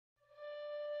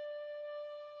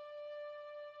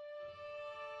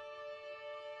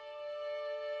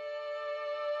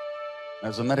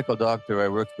As a medical doctor, I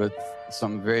worked with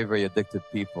some very, very addicted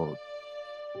people.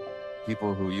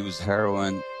 People who use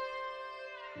heroin,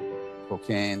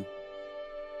 cocaine,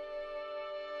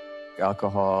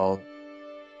 alcohol,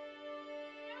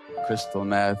 crystal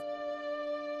meth,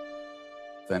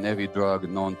 and every drug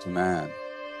known to man.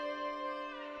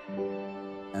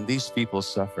 And these people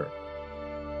suffer.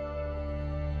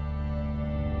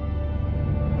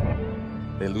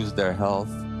 They lose their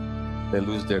health, they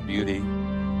lose their beauty,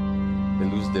 they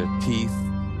lose their teeth,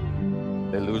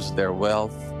 they lose their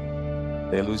wealth,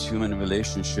 they lose human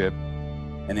relationship,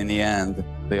 and in the end,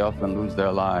 they often lose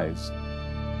their lives.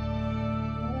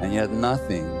 And yet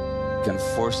nothing can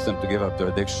force them to give up their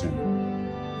addiction.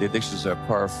 The addictions are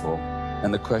powerful,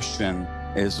 and the question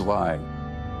is why?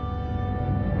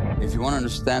 If you want to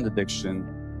understand addiction,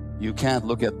 you can't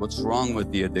look at what's wrong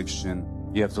with the addiction,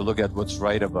 you have to look at what's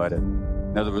right about it.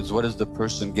 In other words, what is the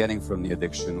person getting from the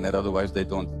addiction that otherwise they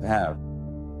don't have?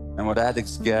 And what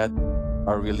addicts get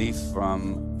are relief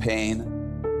from pain,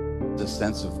 a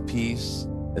sense of peace,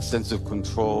 a sense of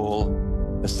control,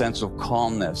 a sense of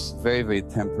calmness, very, very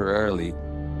temporarily.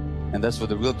 And that's what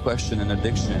the real question in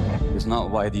addiction is,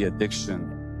 not why the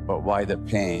addiction, but why the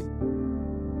pain.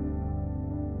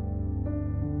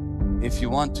 If you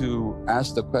want to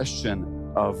ask the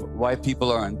question of why people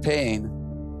are in pain,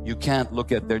 you can't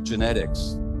look at their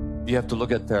genetics. You have to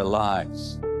look at their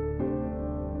lives.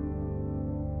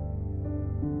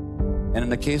 And in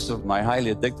the case of my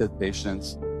highly addicted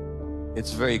patients,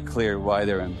 it's very clear why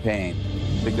they're in pain,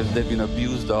 because they've been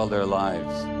abused all their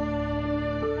lives.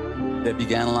 They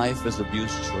began life as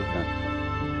abused children,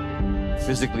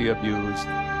 physically abused,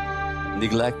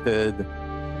 neglected,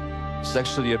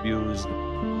 sexually abused,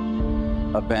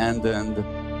 abandoned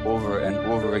over and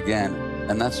over again.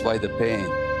 And that's why the pain.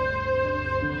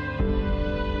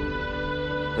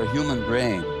 The human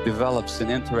brain develops in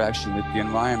interaction with the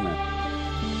environment.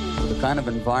 The kind of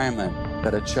environment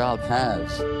that a child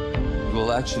has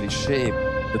will actually shape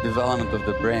the development of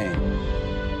the brain.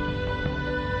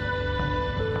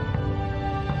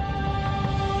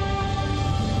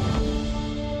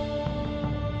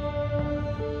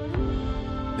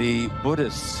 The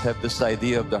Buddhists have this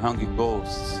idea of the hungry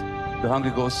ghosts. The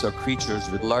hungry ghosts are creatures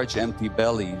with large empty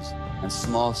bellies and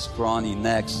small scrawny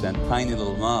necks and tiny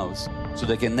little mouths, so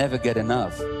they can never get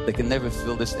enough. They can never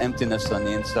fill this emptiness on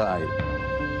the inside.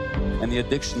 And the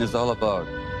addiction is all about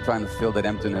trying to fill that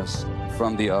emptiness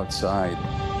from the outside.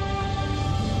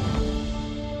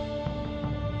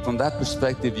 From that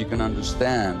perspective, you can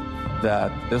understand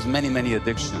that there's many, many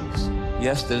addictions.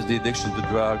 Yes, there's the addiction to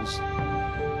drugs,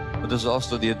 but there's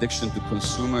also the addiction to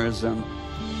consumerism,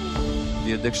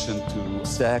 the addiction to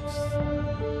sex,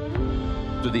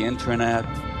 to the internet,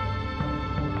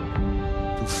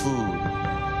 to food.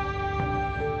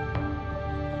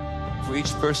 For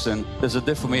each person, there's a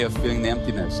different way of feeling the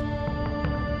emptiness.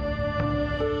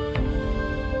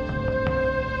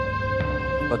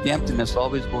 But the emptiness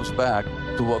always goes back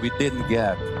to what we didn't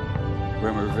get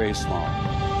when we were very small.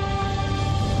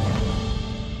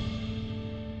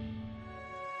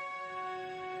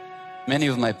 Many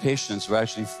of my patients were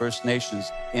actually First Nations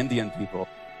Indian people,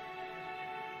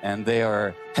 and they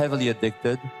are heavily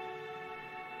addicted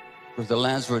because the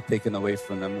lands were taken away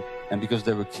from them and because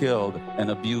they were killed and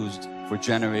abused for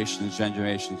generations,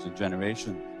 generations, and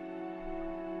generations.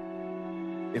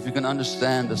 If you can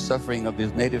understand the suffering of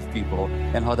these native people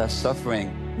and how that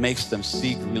suffering makes them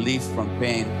seek relief from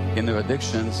pain in their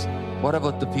addictions, what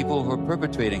about the people who are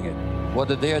perpetrating it? What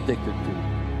are they addicted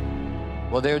to?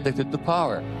 Well, they're addicted to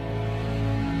power.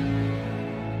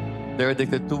 They're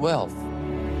addicted to wealth.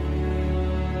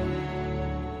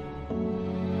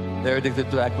 They're addicted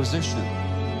to acquisition.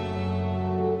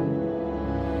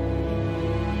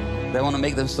 They want to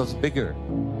make themselves bigger.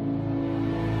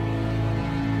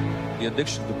 The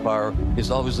addiction to power is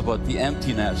always about the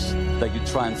emptiness that you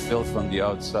try and fill from the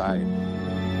outside.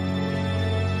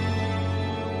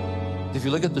 If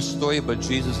you look at the story about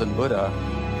Jesus and Buddha,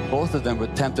 both of them were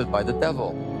tempted by the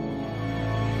devil.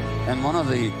 And one of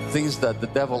the things that the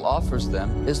devil offers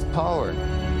them is power.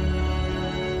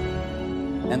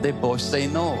 And they both say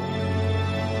no,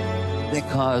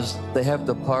 because they have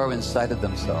the power inside of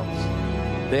themselves.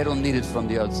 They don't need it from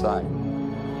the outside.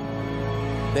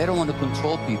 They don't want to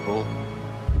control people.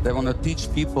 They want to teach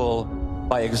people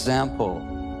by example,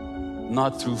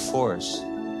 not through force.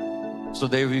 So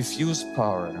they refuse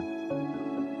power.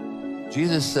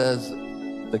 Jesus says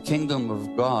the kingdom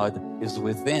of God is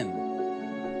within.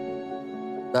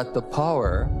 That the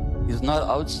power is not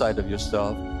outside of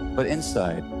yourself, but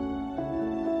inside.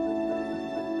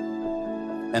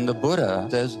 And the Buddha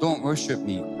says, don't worship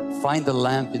me. Find the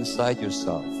lamp inside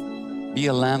yourself. Be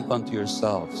a lamp unto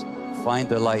yourselves. Find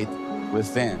the light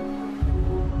within.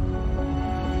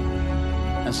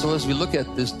 And so as we look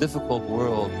at this difficult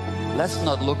world, let's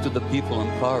not look to the people in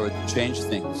power to change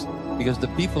things, because the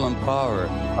people in power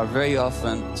are very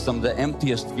often some of the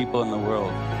emptiest people in the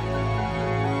world.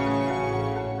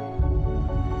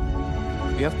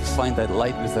 We have to find that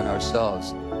light within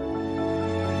ourselves.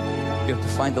 We have to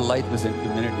find the light within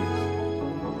communities.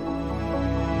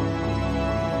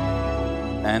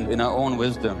 And in our own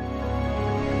wisdom,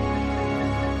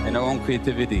 in our own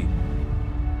creativity.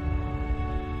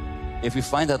 If we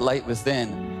find that light within,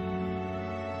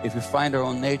 if we find our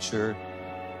own nature,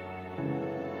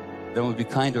 then we'll be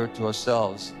kinder to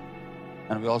ourselves,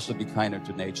 and we'll also be kinder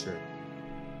to nature.